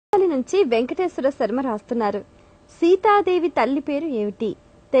నుంచి వెంకటేశ్వర శర్మ రాస్తున్నారు. సీతాదేవి తల్లి పేరు ఏమిటి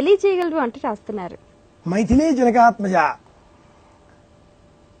తెలియజేయగలరు అంటూ రాస్తున్నారు. మైథిలీ జనకాత్మజ.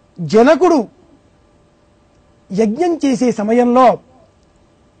 జనకుడు యజ్ఞం చేసే సమయంలో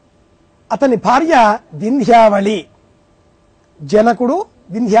అతని భార్య వింధ్యావళి. జనకుడు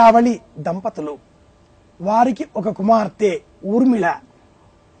వింధ్యావళి దంపతులు. వారికి ఒక కుమార్తె ఊర్మిళ.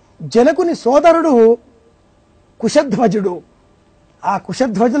 జనకుని సోదరుడు కుశధ్వజుడు. ఆ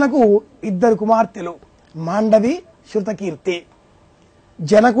కుశధ్వజులకు ఇద్దరు కుమార్తెలు మాండవి, శృతకీర్తి.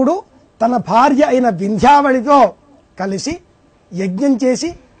 జనకుడు తన భార్య అయిన వింధ్యావళితో కలిసి యజ్ఞం చేసి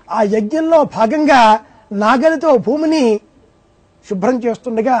ఆ యజ్ఞంలో భాగంగా నాగలితో భూమిని శుభ్రం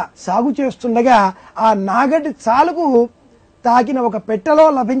చేస్తుండగా, సాగు చేస్తుండగా ఆ నాగటి చాలుకు తాకిన ఒక పెట్టెలో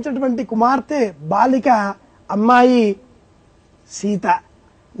లభించినటువంటి కుమార్తె బాలిక అమ్మాయి సీత.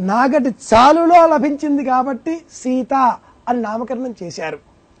 నాగటి చాలులో లభించింది కాబట్టి సీత అని నామకరణం చేశారు.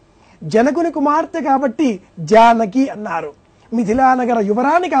 జనకుని కుమార్తె కాబట్టి జానకి అన్నారు. మిథిలానగర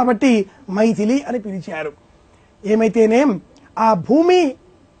యువరాణి కాబట్టి మైథిలి అని పిలిచారు. ఏమైతేనేం ఆ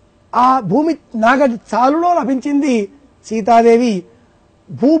భూమి నాగటి చాలులో లభించింది. సీతాదేవి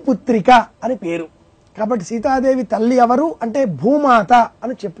భూపుత్రిక అని పేరు. కాబట్టి సీతాదేవి తల్లి ఎవరు అంటే భూమాత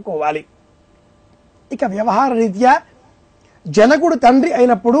అని చెప్పుకోవాలి. ఇక వ్యవహార రీత్యా జనకుడు తండ్రి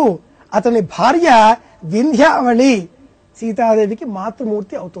అయినప్పుడు అతని భార్య వింధ్యావళి సీతాదేవికి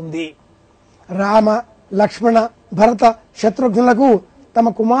మాతృమూర్తి అవుతుంది. రామ, లక్ష్మణ, భరత, శత్రుఘ్నులకు తమ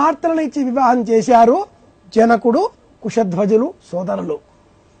కుమార్తెలను ఇచ్చి వివాహం చేశారు జనకుడు, కుశధ్వజులు సోదరులు.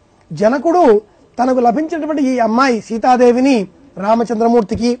 జనకుడు తనకు లభించినటువంటి ఈ అమ్మాయి సీతాదేవిని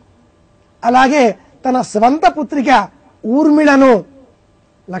రామచంద్రమూర్తికి, అలాగే తన స్వంత పుత్రిక ఊర్మిళను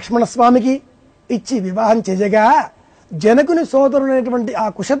లక్ష్మణస్వామికి ఇచ్చి వివాహం చేయగా జనకుని సోదరుడైనటువంటి ఆ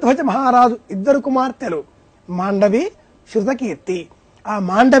కుశధ్వజ మహారాజు ఇద్దరు కుమార్తెలు మాండవి, శృతకీర్తి. ఆ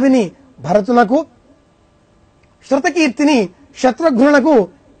మాండవిని భరతునకు, శృతకీర్తిని శత్రుఘ్నులకు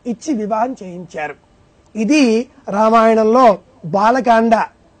ఇచ్చి వివాహం చేయించారు. ఇది రామాయణంలో బాలకాండ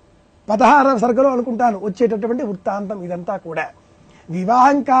 16వ సర్గలో అనుకుంటాను వచ్చేటటువంటి వృత్తాంతం. ఇదంతా కూడా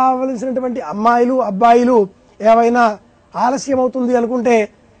వివాహం కావలసినటువంటి అమ్మాయిలు, అబ్బాయిలు ఏవైనా ఆలస్యం అవుతుంది అనుకుంటే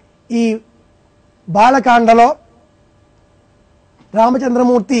ఈ బాలకాండలో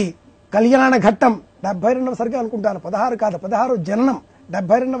రామచంద్రమూర్తి కళ్యాణ ఘట్టం 72వ సర్గ అనుకుంటాను, 16 కాదు 16 జననం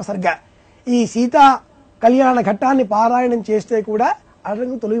 72వ సర్గ. ఈ సీతా కళ్యాణ ఘట్టాన్ని పారాయణం చేస్తే కూడా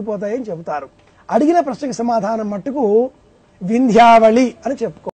అడ్డంకులు తొలగిపోతాయని చెబుతారు. అడిగిన ప్రశ్నకు సమాధానం మట్టుకు వింధ్యావళి అని చెప్పుకో.